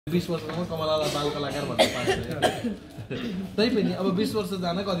20 वर्षसम्म कमलालाई बाल कलाकार भन्न पाएछ तैपनि अब 20 वर्ष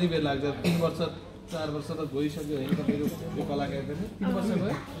जान कति बेर लाग्छ 3 वर्ष 4 वर्ष त गइसक्यो होइन तपाईको यो कलाकार पनि 3 वर्ष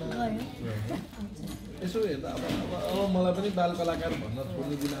भयो यसो हेर्दा अब मलाई पनि बाल कलाकार भन्न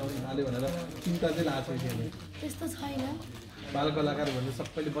छोड्ने दिन आउने हाल्यो भनेर चिन्ता चाहिँ लाग्छ थिएन त्यस्तो छैन बाल कलाकार भन्ने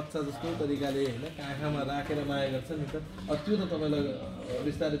सबैले बच्चा जस्तो तरिकाले हैन काखमा राखेर माया गर्छ नि त अब त्यो त तपाईलाई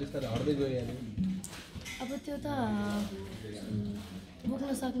बिस्तारै बिस्तारै हट्दै गइहाल्यो अब त्यो त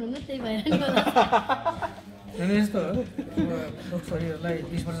बोक्न सक्नुहुन्न त्यही भएर नि मलाई अनि यस्तो हो छोरीहरूलाई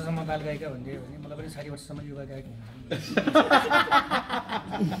 20 वर्षसम्म बाल गायिका भनिदियो भने मलाई पनि 60 वर्षसम्म युवा गायक हुन्छ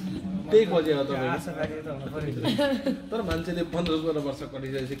त्यही खोजे हो तपाईँ आशा गायक त हुनु पर्यो तर मान्छेले 15-16 वर्ष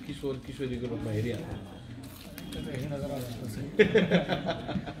कटिसकेपछि किशोर किशोरीको रूपमा हेरिहाल्छ त्यो त हेर्न नजर आउँछ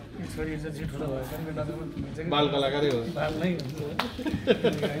छोरी चाहिँ ठुलो भयो भने नजरमा बाल कलाकारै हो बाल नै हुन्छ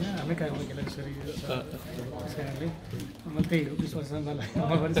होइन हामी कहाँ खेलेको छोरी त्यसैले म त्यही हो 20 वर्षसम्म बाल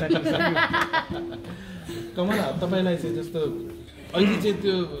म पनि 60 वर्ष कमला तपाईँलाई चाहिँ जस्तो अहिले चाहिँ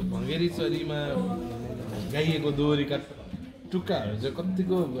त्यो भङ्गेरी चरीमा गाइएको दोहोरीका टुक्काहरू चाहिँ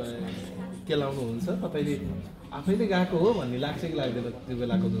कतिको केलाउनुहुन्छ तपाईँले आफैले गाएको हो भन्ने लाग्छ कि लाग्दैन त्यो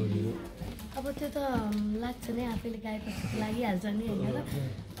बेलाको दोहोरीहरू अब त्यो त लाग्छ नै आफैले गाएपछि लागिहाल्छ नि होइन र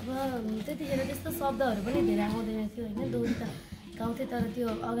अब त्यतिखेर त्यस्तो शब्दहरू पनि धेरै आउँदैन थियो होइन दोहोरी त गाउँथे तर त्यो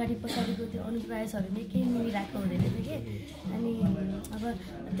अगाडि पछाडिको त्यो अनुप्रासहरू नै केही मिलिरहेको हुँदैन थियो कि अनि अब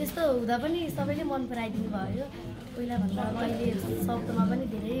त्यस्तो हुँदा पनि सबैले मन पराइदिनु भयो पहिलाभन्दा अब अहिले शब्दमा पनि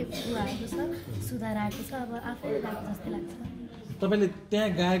धेरै आएको छ सुधार आएको छ अब आफैले गाएको जस्तै लाग्छ तपाईँले त्यहाँ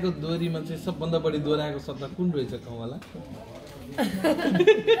गाएको दोहोरीमा चाहिँ सबभन्दा बढी दोहोऱ्याएको शब्द कुन रहेछ कमला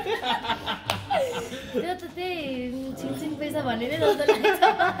त्यो त त्यही छिनछिन पैसा भन्ने नै जस्तो लाग्छ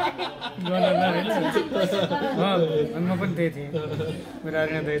म पनि त्यही थिएँ मेरो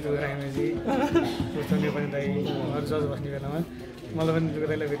आर्ना दाइ दुर्गा रामेजी पुस्तकले पनि दाइ अरू जज बस्ने बेलामा मलाई पनि दुर्गा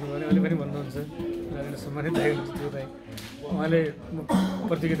दाइलाई भेट्नु भने अहिले पनि भन्नुहुन्छ राजा सम्मानित दाइ हुन्छ त्यो दाइ उहाँले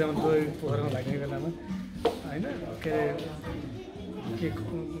प्रतियोगितामा पोखरमा लाग्ने बेलामा होइन के अरे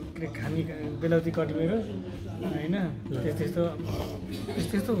के खाने बेलाउती कटिमेर होइन त्यस्तो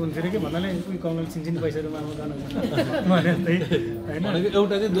त्यस्तो हुन्थ्यो अरे कि भन्नाले कोही कमल छिनछिन पैसाहरू माग्नु गानु भने जस्तै होइन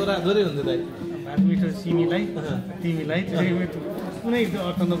एउटा चाहिँ दोहोरै हुन्छ दाइ भात मिठो सिमीलाई तिमीलाई कुनै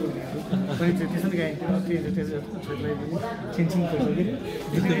अर्थ नबुझ्नेहरू पनि त्यसो नि गाइन्थ्यो त्यसो छोरीलाई पनि छिनछिन पैसा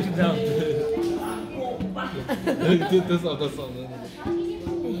त्यो शब्द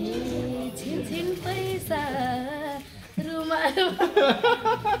छिनछिन पैसा रुमाल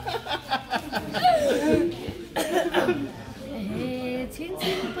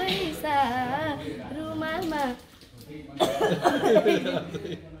छिनछिन पैसा रुमालमा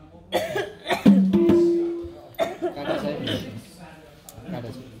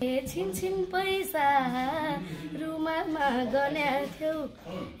छिनछिन पैसा रुमालमा गन्या थियौ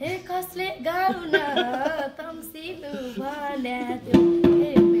हे कसले गाउन तम्सिनु भन्या थियौ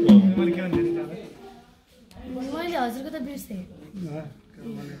मैले हजुरको त बिर्सेँ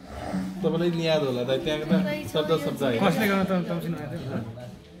तपाईँलाई नि याद होला दाइ त्यहाँको त शब्द शब्द कसले गाउन तम्सिनु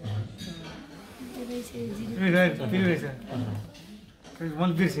मैले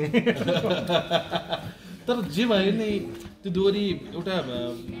बिर्सेँ तर जे भयो नि त्यो दोहोरी एउटा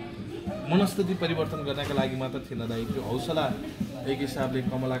मनस्थिति परिवर्तन गर्नका लागि मात्र थिएन दाइ त्यो हौसला एक हिसाबले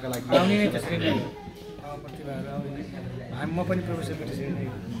कमलाका लागि आउने नै त्यसरी नै प्रतिभाहरू आउने म पनि प्रोफेसर त्यसरी नै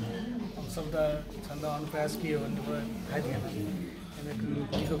शब्द छन्द अनुप्रास के हो भन्ने थाहा थिएन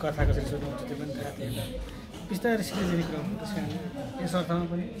गीतको कथा कसरी सोध्नुहुन्छ त्यो पनि थाहा थिएन बिस्तारै सिक्ने क्रम त्यस कारण यस अर्थमा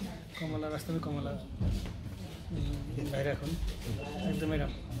पनि कमला वास्तवमै कमला भइरहेको एकदमै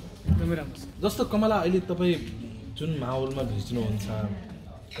राम्रो जस्तो कमला अहिले तपाईँ जुन माहौलमा भिज्नुहुन्छ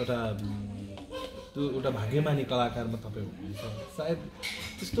एउटा त्यो एउटा भाग्यमानी कलाकारमा तपाईँ हुनुहुन्छ सायद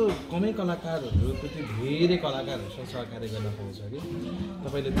त्यस्तो कमै कलाकारहरू त्यति धेरै कलाकारहरूसँग सहकार्य गर्न पाउँछ कि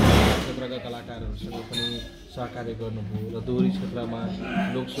तपाईँले क्षेत्रका कलाकारहरूसँग पनि सहकार्य गर्नुभयो र दोहोरी क्षेत्रमा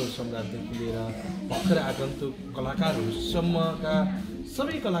लोकस्वर सम्राटदेखि लिएर भर्खर आगन्तुक कलाकारहरूसम्मका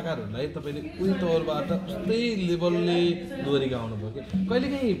सबै कलाकारहरूलाई तपाईँले उही तौरबाट उस्तै लेभलले दोहोरी गाउनुभयो कि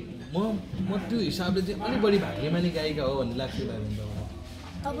कहिलेकाहीँ म त्यो हिसाबले चाहिँ अलिक बढी भाग्यमानी गायिका हो भन्ने लाग्छ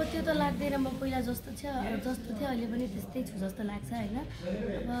अब त्यो त लाग्दैन म पहिला जस्तो थियो अहिले पनि त्यस्तै छु जस्तो लाग्छ होइन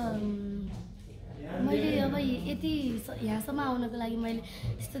अब मैले अब यति यहाँसम्म आउनको लागि मैले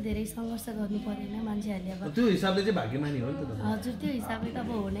त्यस्तो धेरै सङ्घर्ष गर्नु परेन मान्छेहरूले अब त्यो हिसाबले चाहिँ भाग्यमानी हो नि त हजुर त्यो हिसाबले त अब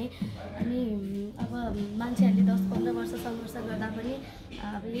हो नै अनि अब मान्छेहरूले 10-15 वर्ष सङ्घर्ष गर्दा पनि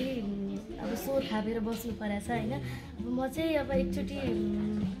अब अब स्वर थापेर बस्नु परेछ होइन अब म चाहिँ अब एकचोटि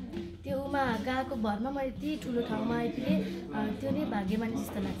त्यो त्योमा गएको भरमा मैले यति ठुलो ठाउँमा आइपुगेँ त्यो नै भाग्यमानी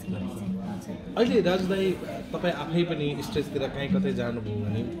जस्तो लाग्छ मलाई चाहिँ हजुर अहिले राजु दाइ तपाईँ आफै पनि स्टेजतिर कहीँ कतै जानुभयो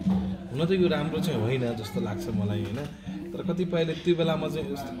भने हुन त यो राम्रो चाहिँ होइन जस्तो लाग्छ मलाई होइन तर कतिपयले त्यो बेलामा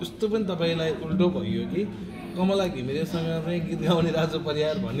चाहिँ यस्तो पनि तपाईँलाई उल्टो भयो कि कमला घिमिरेसँग चाहिँ गीत गाउने राजु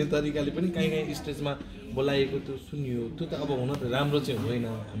परियार भन्ने तरिकाले पनि कहीँ कहीँ स्टेजमा बोलाएको त्यो सुनियो त्यो त अब हुन त राम्रो चाहिँ होइन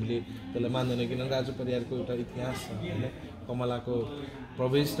हामीले त्यसलाई मान्दैनौँ किनभने राजु परियारको एउटा इतिहास छ होइन कमलाको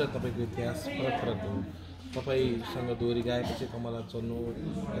प्रवेश र तपाईँको इतिहास फरक फरक हो तपाईँसँग दोहोरी गाएपछि कमला चल्नु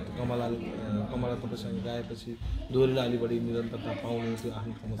कमला तपाईँसँग गाएपछि दोहोरीलाई अलि बढी निरन्तरता पाउने त्यो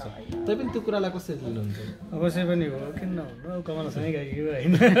आफ्नो ठाउँमा छ तैपनि त्यो कुरालाई कसरी लिनुहुन्छ अवश्य पनि हो किन नहुनु कमलासँगै गाएको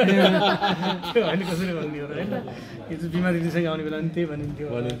होइन त्यो होइन कसरी भन्ने हो र होइन यो चाहिँ बिमा दिदीसँग आउने बेला पनि त्यही भनिन्थ्यो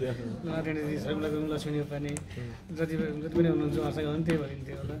दिदी शर्मिला गुरुङ लक्ष्मी नेपाली जति पनि हुनुहुन्छ उहाँसँग पनि त्यही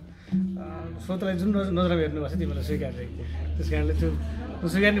भनिन्थ्यो होला श्रोतालाई जुन नजरमा हेर्नुभएको छ तिमीलाई स्वीकार त्यस कारणले त्यो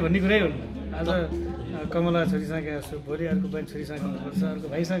स्वीकार्ने भन्ने कुरै हुन्न आज कमला छोरीसँग गएको छु भोलि अर्को बहिनी छोरीसँग गाउनुपर्छ अर्को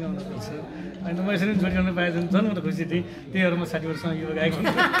भाइसँग गाउनुपर्छ अनि त म यसरी छोरी गाउनु पाएँ भने झन् म त खुसी थिएँ त्यहीहरू म 60 वर्षसँग यो गाएको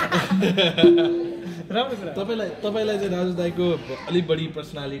राम्रो कुरा तपाईँलाई चाहिँ राजु दाइको अलिक बढी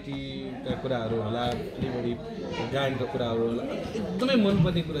पर्सनालिटीका कुराहरू होला अलिक बढी गायनका कुराहरू होला एकदमै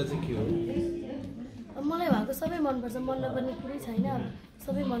मनपर्ने कुरा चाहिँ के हो मलाई भएको सबै मनपर्छ मन नपर्ने कुरै छैन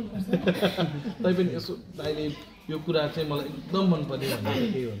सबै मनपर्छ तैपनि यसो अहिले यो कुरा चाहिँ मलाई एकदम मनपर्ने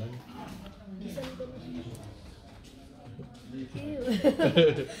भनेको के होला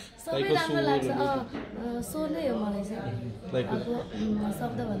सबै राम्रो लाग्छ स्वर नै हो मलाई चाहिँ अब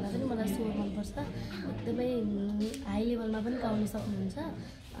शब्दभन्दा पनि मलाई स्वर मनपर्छ एकदमै हाई लेभलमा पनि गाउन सक्नुहुन्छ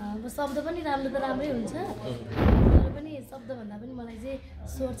अब शब्द पनि राम्रो त राम्रै हुन्छ तर पनि शब्दभन्दा पनि मलाई चाहिँ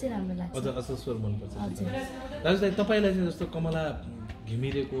स्वर चाहिँ राम्रो लाग्छ अझ स्वर मनपर्छ हजुर राजु दाइ तपाईँलाई चाहिँ जस्तो कमला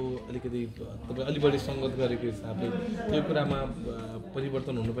घिमिरेको अलिकति तपाईँ अलि बढी सङ्गत गरेको हिसाबले त्यो कुरामा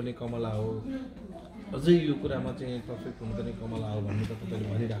परिवर्तन हुनुपर्ने कमला हो अझै यो कुरामा चाहिँ पर्फेक्ट हुनुपर्ने कमला हो भन्ने त तपाईँले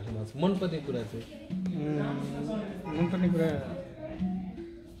भनिराख्नु भएको छ मनपर्ने कुरा चाहिँ मनपर्ने कुरा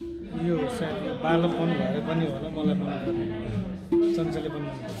यो सायद बालपन भएर पनि होला मलाई मनपर्ने चञ्चले पनि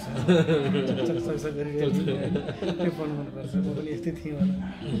मनपर्छ त्यो पनि मनपर्छ म पनि यस्तै थिएँ होला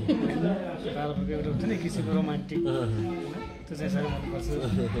होइन बालपनको एउटा हुन्छ नि किसिमको रोमान्टिक त्यो चाहिँ साह्रै मनपर्छ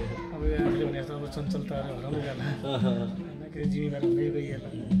अब आफूले भने जस्तो अब चञ्चलताहरू हराउनु जाला होइन के जिम्मेवार हुँदै गइहाल्छ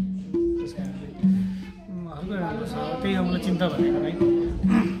त्यस कारणले अर्को राम्रो छ त्यही हो मलाई चिन्ता भनेको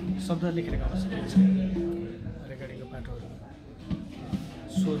है शब्द लेखेर गाउन सकिन्छ रेकर्डिङको पाटोहरू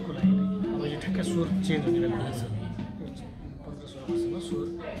स्वरको लागि नै अब यो ठ्याक्कै स्वर चेन्ज हुने बेला छ 15-16 वर्षमा स्वर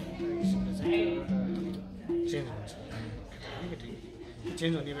चेन्ज हुन्छ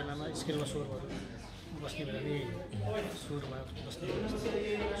चेन्ज हुने बेलामा स्केलमा स्वरहरू बस्ने बेला नि सुरमा बस्ने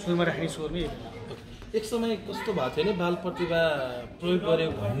सुरमा राख्ने स्वरमै एक समय कस्तो भएको थियो नि बाल प्रतिभा प्रयोग गर्यो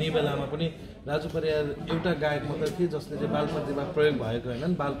भन्ने बेलामा पनि राजु परियार एउटा गायक मात्र थिए जसले चाहिँ बाल प्रतिभा प्रयोग भएको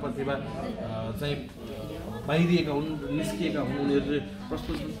होइन बाल प्रतिभा चाहिँ बाहिरिएका हुन् निस्किएका हुन् उनीहरूले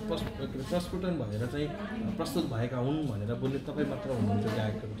प्रस्फुटन भएर चाहिँ प्रस्तुत भएका हुन् भनेर बोल्ने तपाईँ मात्र हुनुहुन्छ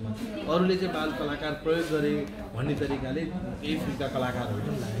गायकको रूपमा अरूले चाहिँ बाल कलाकार प्रयोग गरे भन्ने तरिकाले यही फिल्डका कलाकारहरू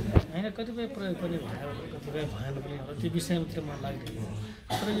पनि लाग्यो होइन कतिपय प्रयोग पनि भयो कतिपय भएन पनि होला त्यो विषयमातिर मन लाग्दैन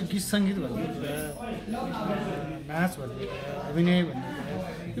तर यो गीत सङ्गीत भन्ने कुरा नाच भन्ने कुरा अभिनय भन्ने कुरा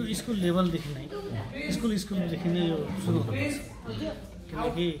यो स्कुल लेभलदेखि नै स्कुलदेखि नै यो सुरु हुनुपर्छ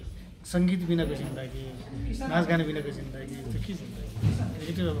किनकि सङ्गीत बिनाको जिन्दगी नाच गाना बिनाको जिन्दगी त्यो के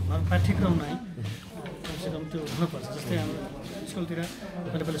जिन्दगी त्यो पाठ्यक्रम नै कमसेकम त्यो हुनुपर्छ जस्तै हाम्रो स्कुलतिर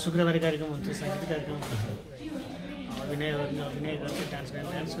पहिला शुक्रबारे कार्यक्रम हुन्थ्यो साङ्गीतिक कार्यक्रम हुन्थ्यो अभिनय गर्थ्यो डान्स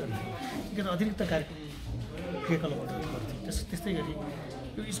गर्थ्यो कि त अतिरिक्त कार्यक्रम क्रियाकलापहरू गर्थ्यो त्यस्तै गरी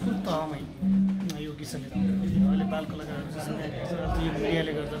यो स्कुल तहमै यो गीत सङ्गीत अहिले बाल कलाकारहरू यो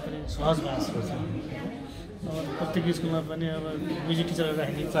मिडियाले गर्दा पनि सहज भएको छ अब प्रत्येक स्कुलमा पनि अब म्युजिक टिचरहरू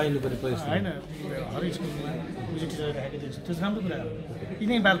राखेको चाहिनु पर्ने परिस्थिति होइन हर स्कुलमा म्युजिक टिचरहरू राखेको देख्छु त्यो राम्रो कुरा हो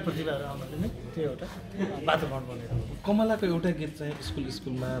यिनै बाल प्रतिभाहरू आउँदाखेरि नै त्यो एउटा वातावरण बनेर कमलाको एउटा गीत चाहिँ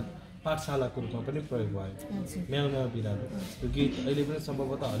स्कुलमा पाठशालाको रूपमा पनि प्रयोग भयो म्याउ म्याउ बिरालो त्यो गीत अहिले पनि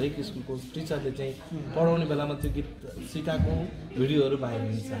सम्भवतः हरेक स्कुलको टिचरले चाहिँ पढाउने बेलामा त्यो गीत सिकाएको भिडियोहरू भाइरल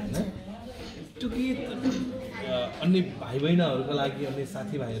हुन्छ होइन त्यो गीत अन्य भाइ बहिनीहरूको लागि अन्य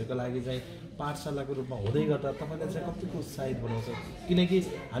साथीभाइहरूको लागि चाहिँ पाठशालाको रूपमा हुँदै गर्दा तपाईँलाई चाहिँ कतिको उत्साहित बनाउँछ किनकि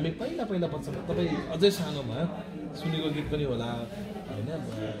हामी पहिला बच्चामा तपाईँ अझै सानोमा सुनेको गीत पनि होला होइन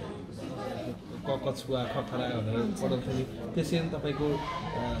कछुवा खखरा भनेर पढाउँथ्यो नि त्यसरी तपाईँको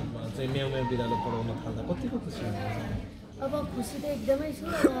चाहिँ म्याउ म्याउ बिरालो पढाउन थाल्दा कतिको खुसी हुन्छ अब खुसी त एकदमै छु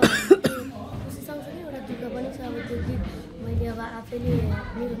खुसी सँगसँगै एउटा दुःख पनि छ अब त्यो गीत मैले अब आफैले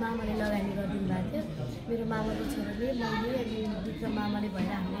मेरो मामाले लगानी गरिदिनु भएको थियो मेरो मामाको छोराले मैले अनि विक्रम मामाले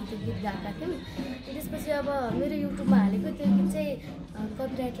भएर हामीले त्यो गीत गाएका थियौँ त्यसपछि अब मेरो युट्युबमा हालेको त्यो गीत चाहिँ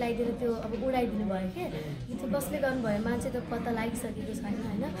कपिराइट लगाइदिएर त्यो अब उडाइदिनु भयो कि त्यो कसले गर्नुभयो मान्छे त पत्ता लागिसकेको छैन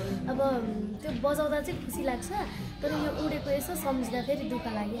होइन अब त्यो बजाउँदा चाहिँ खुसी लाग्छ तर यो उडेको यसो सम्झिँदा फेरि दुःख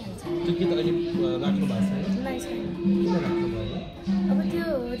लागिहाल्छ त्यो गीत अहिले राख्नु भएको छैन नै छैन किन राख्नु भयो अब त्यो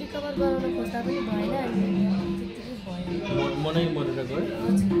रिकभर गराउन खोज्दा पनि भएन अनि त्यतिकै भयो मनै मरेर गयो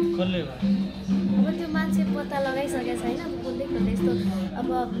कसले अब त्यो मान्छे पत्ता लगाइसकेको छैन अब कसले कसले यस्तो अब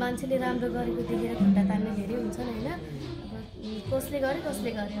मान्छेले राम्रो गरेको देखेर खुट्टा तान्ने धेरै हुन्छन् होइन अब कसले गर्यो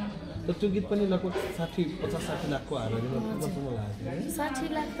तर त्यो गीत पनि लगभग 50-60 लाखको हारेर पुग्न लाग्यो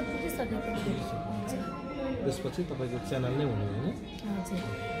 60 लाख त पुगिसकेको त्यसपछि तपाईँको च्यानल नै हुनु होइन हजुर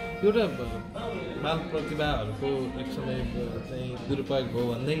एउटा बाल प्रतिभाहरूको एक समय चाहिँ दुरुपयोग भयो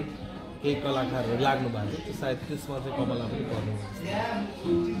भन्दै केही कलाकारहरू लाग्नु भएको थियो त्यो सायद त्यसमा चाहिँ कमला पनि पर्नु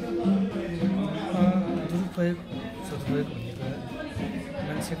दुरुपयोग सदुपयोग भनेको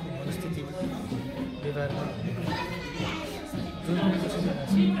मान्छेको मनस्थिति व्यवहारमा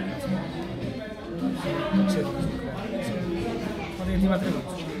यति मात्रै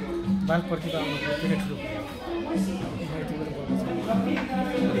भन्छु बाल प्रतिभा धेरै ठुलो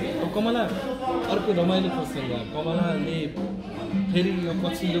कमला अर्को रमाइलो प्रसङ्ग कमलाले फेरि यो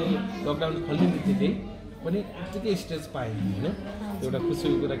पछिल्लो लकडाउन खोल्ने बित्तिकै पनि त्यतिकै स्टेज पाएन होइन एउटा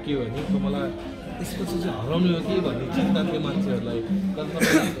खुसीको कुरा के हो भने कमला त्यसपछि चाहिँ हराउने हो कि भन्ने चिन्ता थियो मान्छेहरूलाई तर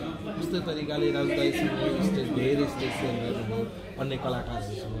तपाईँ उस्तै तरिकाले राजदाईसँग स्टेज धेरै स्टेज सेयर गर्नुभयो अन्य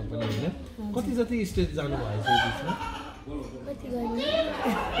कलाकारहरूसँग पनि होइन कति जति स्टेज जानुभएछ यो बिचमा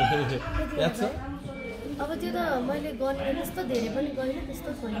याद छ अब त्यो त मैले गर्ने त्यस्तो धेरै पनि गएन त्यस्तो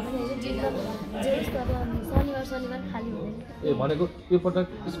छैन पनि होइन जे जस्तो अब शनिबार खाली हुँदैन ए भनेको यो पटक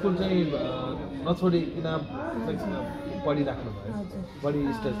स्कुल चाहिँ नछोडिकन पढिराख्नु भयो बढी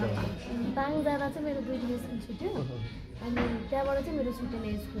स्टेज ताङ जाँदा चाहिँ मेरो 2 दिन स्कुल छुट्यो अनि त्यहाँबाट चाहिँ मेरो छुटेन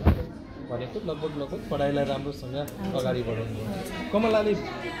स्कुल भनेको लगभग पढाइलाई राम्रोसँग अगाडि बढाउनु भयो कमलाले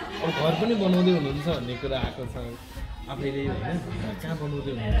अब घर पनि बनाउँदै हुनुहुन्छ भन्ने कुरा आएको छ आफैले होइन कहाँ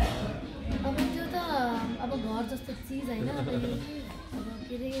बनाउँदै हुनुहुन्छ अब त्यो त अब घर जस्तो चिज होइन अब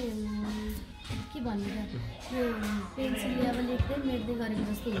के अरे के भन्नु त त्यो पेन्सिलले अब लेख्दै मेट्दै गरेको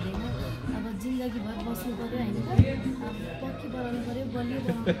जस्तो हुँदैन अब जिन्दगीभर बस्नु पऱ्यो होइन पक्की बनाउनु पऱ्यो बलियो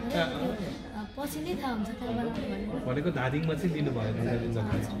बनाउनु पऱ्यो पछि नै थाहा हुन्छ कहाँ बनाउनु भनेको धादिङमा चाहिँ दिनुभयो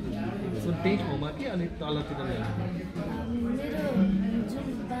सो त्यही ठाउँमा कि अलिक तलतिर मेरो जुन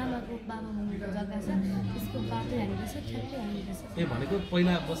बाबाको बाबा मम्मीको जग्गा छ त्यसको बाटो हानेको छ ठ्याक्कै हानेको छ ए भनेको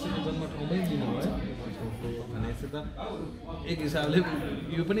पहिला बसेको जन्म ठाउँमै दिनुभयो भनेपछि त एक हिसाबले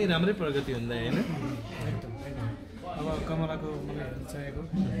यो पनि राम्रै प्रगति हुँदा होइन अब कमलाको मलाई हेर्न चाहेको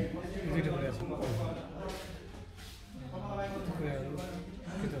दुईवटा कुरा छ कुराहरू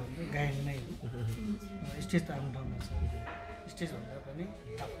के त भन्दा गायन नै स्टेज त आफ्नो ठाउँमा छ स्टेज भन्दा पनि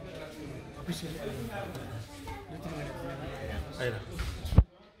अफिसियल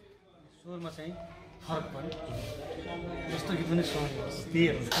स्वरमा चाहिँ फरक पर्यो जस्तो गीत पनि सुहाउनुहोस् त्यही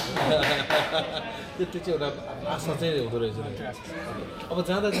हेर्नु त्यो चाहिँ एउटा आशा चाहिँ हुँदो रहेछ अब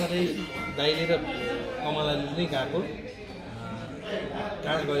जाँदा जाँदै दाइले र कमलाले नै गएको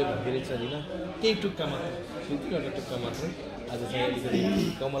कहाँ गयो भन्दाखेरि चाहिँ होइन केही टुक्का मात्रै एउटा टुक्का मात्रै आज चाहिँ अलिकति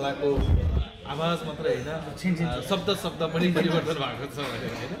कमलाको आवाज मात्रै होइन शब्द पनि परिवर्तन भएको छ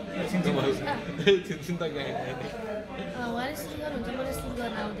भनेर होइन चिन्ता गाएन उहाँले सुरु गर्नुहुन्छ मलाई सुरु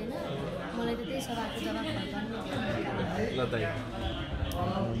गर्न आउँदैन मलाई त त्यही सवालको जवाब ल दाइ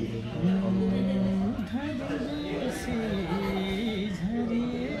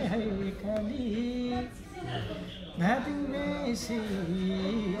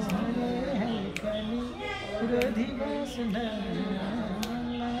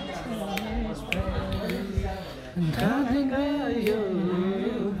गयो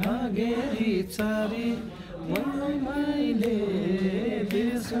भागेरी चारी मनलाई मैले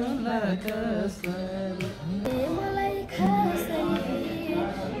बिर्सला कसरी मलाई खासै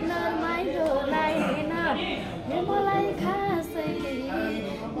नरमाइलो लागेन मलाई खासै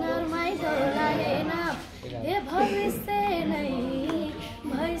नरमाइलो लागेन हे भविष्य नै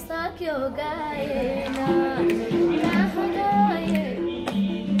भइसक्यो गाएन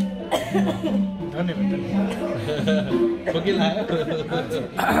कहाँ गए खोकी लाग्यो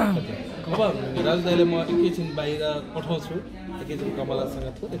अब राजु दाइले म एकैछिन बाहिर पठाउँछु एकैछिन कमलासँग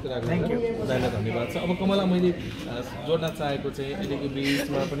थोरै कुरा गर्नु दाइलाई धन्यवाद छ अब कमला मैले जोड्न चाहेको चाहिँ अहिलेको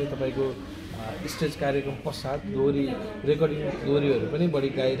बिचमा पनि तपाईँको स्टेज कार्यक्रम पश्चात दोहोरी रेकर्डिङ दोहोरीहरू पनि बढी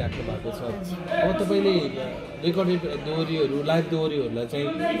गाइराख्नु भएको छ। अब तपाईँले रेकर्डेड दोहोरीहरू लाइभ दोहोरीहरूलाई चाहिँ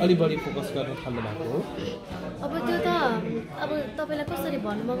अलि बढी फोकस गर्न थाल्नु भएको हो। अब त्यो त अब तपाईँलाई कसरी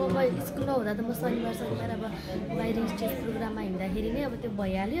भन्नु, अब म स्कुलमा हुँदा त म शनिबार अब बाहिर स्टेज प्रोग्राममा हिँड्दाखेरि नै अब त्यो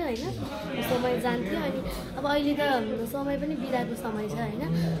भइहाल्यो होइन, समय जान्थ्यो। अनि अब अहिले त समय पनि बिदाको समय छ होइन,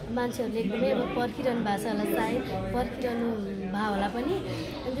 मान्छेहरूले एकदमै अब पर्खिरहनु भएको छ होला, सायद पर्खिरहनु भयो होला पनि।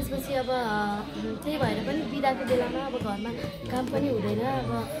 अनि त्यसपछि अब त्यही भएर पनि बिदाको बेलामा अब घरमा काम पनि हुँदैन,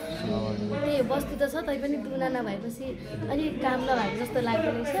 अब त्यही वस्तु त छ तैपनि दुना नभएपछि अलिक काम नभएको जस्तो लाग्दो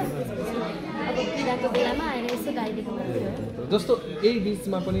रहेछ। त्यसपछि अब बिदाको बेलामा आएर यसो गाइदिएको मात्रै हो। जस्तो यही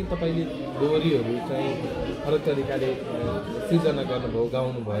बिचमा पनि तपाईँले दोहोरीहरू चाहिँ अलग तरिकाले सिर्जना गर्नुभयो,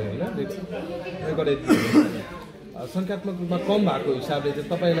 गाउनुभयो होइन, रेकर्डेड सङ्ख्यात्मक रूपमा कम भएको हिसाबले चाहिँ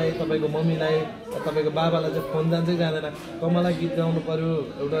तपाईँलाई, तपाईँको मम्मीलाई, तपाईँको बाबालाई चाहिँ फोन जान्छै जाँदैन, कमला गीत गाउनु पऱ्यो,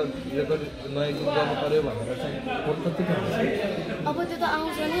 एउटा रेकर्ड नयाँ गीत गाउनु पऱ्यो भनेर चाहिँ फोन कतिको आउँछ? अब त्यो त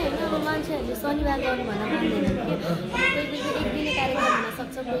आउँछ नै होइन, अब मान्छेहरूले शनिबार गर्नु भन्न मान्दैन कि, कोही कोही एक दिने कार्यक्रम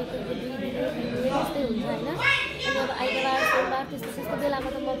हुनसक्छ, कोही कोही 2 दिने त्यस्तै हुन्छ होइन। अनि अब आइतबार सोमबार त्यस्तो बेलामा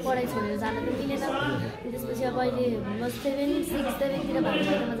त म पढाइ छोडेर जान त मिलेन। त्यसपछि अब अहिले म 7, 6, 7तिर भएको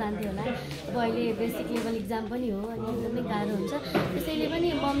त म जान्थेँ होला। अब अहिले बेसिक लेभल इक्जाम पनि हो अनि एकदमै गाह्रो हुन्छ। त्यसैले पनि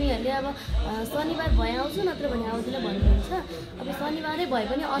मम्मीहरूले अब शनिबार भए आउँछु नत्र भने आउँदिनँ भन्नुहुन्छ। अब शनिबारै भए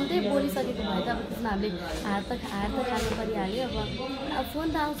पनि अन्तै बोलिसकेको भए त अब त्यसमा हामीले हार त खानु परिहाल्यो। अब फोन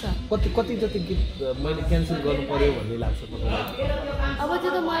त आउँछ। कति जति गीत मैले क्यान्सल गर्नु पऱ्यो भन्ने लाग्छ तपाईँलाई? अब त्यो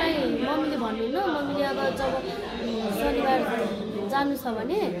त मलाई मम्मीले भन्नुहुन्न, मम्मीले अब जब शनिबार जानु छ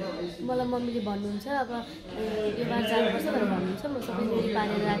भने मलाई मम्मीले भन्नुहुन्छ अब यो बार जानुपर्छ भनेर भन्नुहुन्छ, म सबै रेडी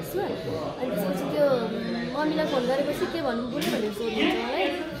पारेर राख्छु। अनि त्यसपछि त्यो मम्मीलाई फोन गरेपछि के भन्नु पर्यो भनेर सोध्नुहुन्छ मलाई,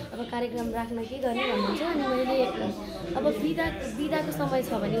 अब कार्यक्रम राख्न के गर्ने भन्नुहुन्छ। अनि मैले अब बिदाको समय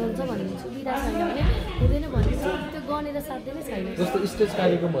छ भने हुन्छ भन्नुहुन्छ, बिदा छैन भने हुँदैन भन्नुहुन्छ। त्यो गर्ने त साध्य नै छैन। जस्तो स्टेज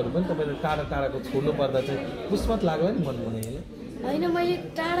कार्यक्रमहरू पनि तपाईँले टाढाको छोड्नु पर्दा चाहिँ पुस्मत लाग्यो नि मन भने होइन, मैले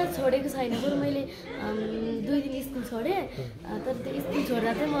टाढा छोडेको छैन, बरु मैले 2 दिन स्कुल छोडेँ। तर त्यो स्कुल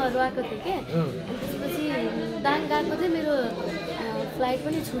छोड्दा चाहिँ म रुवाएको थिएँ कि, त्यसपछि दाङ गएको चाहिँ मेरो फ्लाइट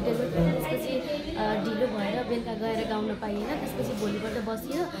पनि छुटेको थियो। त्यसपछि ढिलो भएर बेलुका गएर गाउन पाइएन। त्यसपछि भोलिपल्ट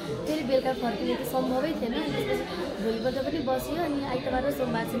बसियो, फेरि बेलुका फर्किने त सम्भवै थिएन। त्यसपछि भोलिपल्ट पनि बसियो। अनि आइतबार र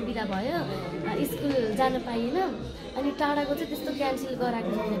सोमबार चाहिँ बिदा भयो, स्कुल जान पाइएन। अनि टाढाको चाहिँ त्यस्तो क्यान्सल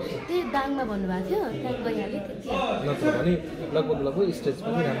गराएको छैन, त्यही दाङमा भन्नुभएको थियो, त्यहाँ गइहालेँ त्यति। नत्र भने लगभग स्टेज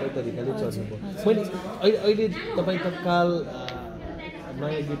पनि राम्रो तरिकाले चल्नुभयो। मैले अहिले तपाईँ तत्काल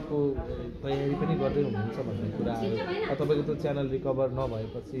नयाँ गीतको तयारी पनि गर्दै हुनुहुन्छ भन्ने कुराहरू, तपाईँको त च्यानल रिकभर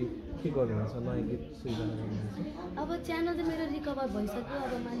नभएपछि के गर्नुहुन्छ? नयाँ गीत सृजना गर्नुहुन्छ? अब च्यानल चाहिँ मेरो रिकभर भइसक्यो।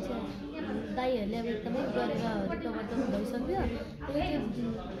 अब मान्छे दाइहरूले अब एकदमै गरेर रिकभर त भइसक्यो।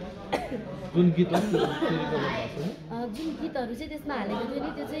 जुन गीत हो त्यो रिकभर भएको छ? जुन गीतहरू चाहिँ त्यसमा हालेको थियो नि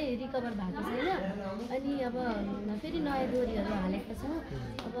त्यो चाहिँ रिकभर भएको छैन। अनि अब फेरि नयाँ दोहोरीहरू हालेका छौँ।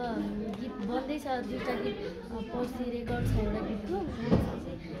 अब गीत बन्दैछ, 2टा गीत पर्सि रेकर्ड छ एउटा गीतको,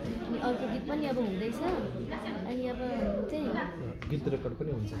 अनि अर्को गीत पनि अब हुँदैछ। अनि अब चाहिँ गीत रेकर्ड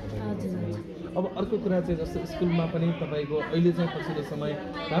पनि हुन्छ। हजुर। अब अर्को कुरा चाहिँ जस्तो स्कुलमा पनि तपाईँको अहिले चाहिँ पछिल्लो समय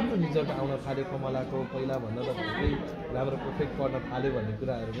राम्रो रिजल्ट आउन थाल्यो, कमलाको पहिला भन्दा त धेरै राम्रो पर्फेक्ट पढ्न थाल्यो भन्ने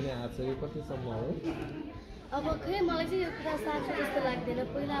कुराहरू पनि आएको छ, यो कतिसम्म हो? अब खै मलाई चाहिँ यो कुरा साँचो जस्तो लाग्दैन।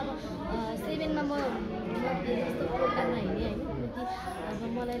 पहिला अब 7मा म धेरै जस्तो प्रोग्राममा हिँडेँ होइन, किनकि अब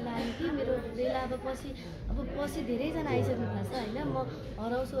मलाई लाग्यो कि मेरो बेला अब पछि धेरैजना आइसक्नु भएको छ होइन, म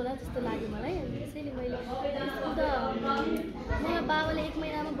हराउँछु होला जस्तो लाग्यो मलाई। अनि त्यसैले मैले स्कुल त मलाई बाबाले 1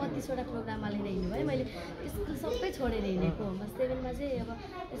 महिनामा 32वटा प्रोग्राममा लिएर हिँड्नुभयो। मैले स्कुल सबै छोडेर हिँडेको। 7मा चाहिँ अब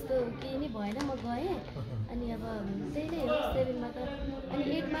यस्तो केही नै भएन, म गएँ। अनि अब त्यही नै हो 7मा त। अनि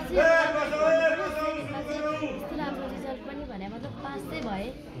 8मा चाहिँ यस्तो राम्रो रिजल्ट पनि भने मतलब पास चाहिँ भए,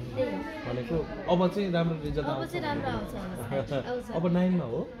 त्यही हो भनेको। अब चाहिँ राम्रो रिजल्ट अब चाहिँ राम्रो आउँछ। अब 9मा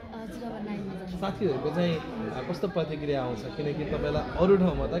हो? हजुर, अब 9मा जान्छ। साथीहरूको चाहिँ कस्तो प्रतिक्रिया आउँछ? किनकि तपाईँलाई अरू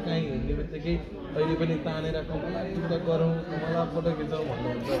ठाउँमा त काहीँ हिँड्ने बित्तिकै अहिले पनि तानेर कमला टिप्दा गरौँ, कमला फोटो खिचौँ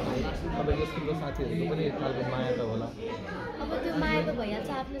भन्नुहुन्छ भने तपाईँको स्कुलको साथीहरूको पनि एक खालको माया त होला? अब त्यो माया त भइहाल्छ,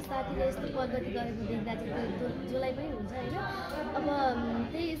 आफ्नो साथीले यस्तो प्रगति गरेको देख्दा चाहिँ त्यो जसलाई पनि हुन्छ होइन। अब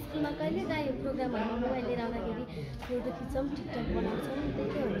त्यही स्कुलमा कहिले काहीँ प्रोग्रामहरूमा मोबाइल लिएर आउँदाखेरि फोटो खिच्छौँ, टिकटक बनाउँछौँ, त्यही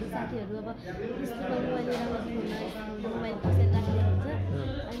त हो। साथीहरू अब स्कुलमा मोबाइल लिएर आउँदा मोबाइल बसेर राखेको हुन्छ।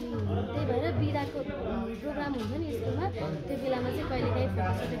 अनि त्यही भएर बिदाको प्रोग्राम हुन्छ नि स्कुलमा, त्यो बेलामा चाहिँ कहिले काहीँ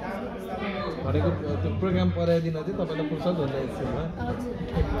फोटो खिच्नु भनेको त्यो प्रोग्राम पराइदिन चाहिँ तपाईँलाई फुर्सद हुँदैन स्कुलमा? हजुर।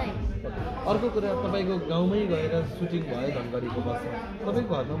 अर्को कुरा तपाईँको गाउँमै गएर सुटिङ भयो धनगढीको बसमा,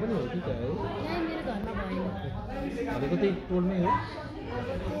 तपाईँको घरमा पनि हो कि क्या है? यहाँ मेरो घरमा भएन। भनेको त्यही टोलमै हो? अब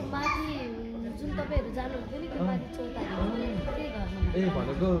त्यो माथि जुन तपाईँहरू जानुहुन्थ्यो नि त्यो माथि चौतारी त्यही घरमा ए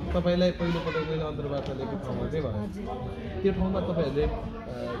भनेको तपाईँलाई पहिलोपटक मैले अन्तर्वार्ता लिएको ठाउँमा चाहिँ भयो त्यो ठाउँमा तपाईँहरूले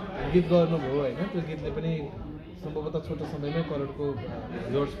गीत गर्नुभयो होइन त्यो गीतले पनि सम्भवतः छोटो समयमै करोडको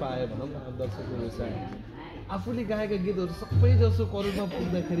भ्युअर्स पायो भनौँ न दर्शकहरू चाहिँ आफूले गाएका गीतहरू सबै जसो करोडमा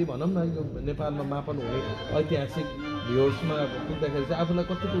पुग्दाखेरि भनौँ न यो नेपालमा मापन हुने ऐतिहासिक भ्युअर्समा पुग्दाखेरि चाहिँ आफूलाई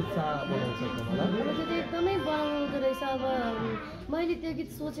कतिको उत्साह बनाउँछ होला त्यो चाहिँ एकदमै बनाउँदो रहेछ अब मैले त्यो गीत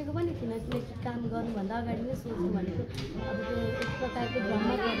सोचेको पनि थिइनँ किनकि काम गर्नुभन्दा अगाडि नै सोच्नु भनेको अब त्यो एक प्रकारको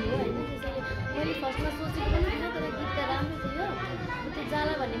भ्रममा गर्नु हो होइन त्यसैले मैले फर्स्टमा सोचेको पनि थिइनँ तर गीत त राम्रो थियो त्यो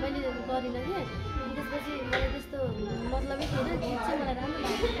जाला भन्ने मैले गरिनँ कि त्यसपछि मलाई त्यस्तो मतलबै थिएन गीत चाहिँ मलाई राम्रो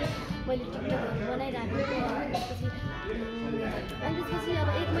लाग्यो मैले टिकटकहरू बनाइराखेको त्यसपछि अनि त्यसपछि अब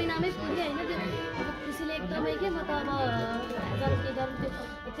 1 महिनामै पुग्यो होइन त्यो अब खुसीले एकदमै के म त अब जब के गर्नु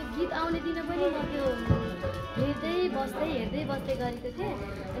त्यो गीत आउने दिन पनि म त्यो हेर्दै बस्दै गरेको थिएँ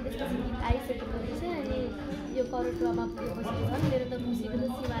अनि त्यसपछि गीत आइसकेको रहेछ अनि यो करोडमा पुगेपछि झन् मेरो त खुसीको त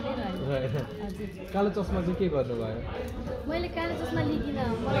सीमा नै रह्यो हजुर कालो चस्मा चाहिँ के गर्नुभयो मैले कालो चस्मा लिगिनँ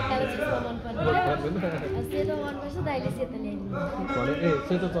मलाई कालो चस्मा मनपर्दैन सेतो मनपर्छ दाइले सेतो ल्याइदिनु भने ए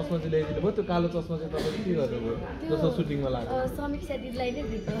सेतो चस्मा चाहिँ ल्याइदिनु भयो त्यो कालो चस्मा चाहिँ तपाईँले के गर्नुभयो जस्तो सुटिङमा लाग्यो समीक्षा दिदीलाई नै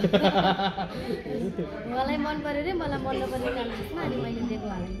दिएको मलाई मन पऱ्यो रे मलाई मन नपर्ने कालो चस्मा अनि मैले दिएको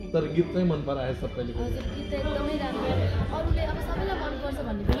हालेँ तर गीत चाहिँ मन परायो सबैले हजुर गीत त एकदमै राम्रो अरूले अब सबैलाई मनपर्छ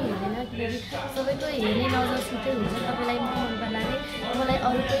भन्ने पनि हुँदैन किनकि सबैको हेर्ने नजर छुट्टै हुन्छ तपाईँलाई मन पर्ला नै मलाई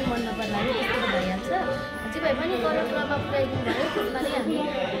अरूकै मन नपर्ला नै त्यस्तो त भइहाल्छ जे भए पनि करोडमा पुऱ्याइदिनु भयो त्यसमा नै हामी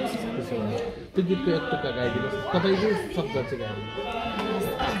खुसी छौँ त्यो गीतको एक टुक्का गाइदिनुहोस् तपाईँकै शब्द चाहिँ गाइदिनुहोस्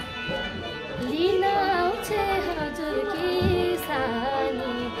लिन आउँछ हजुर कि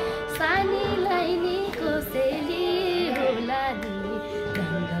सानीलाई नि कसैले होला नि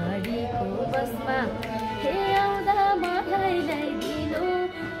घडीको बसमा हे आउँदा मलाई ल्याइदिनु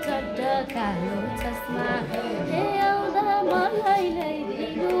चट्ट कालो चस्मा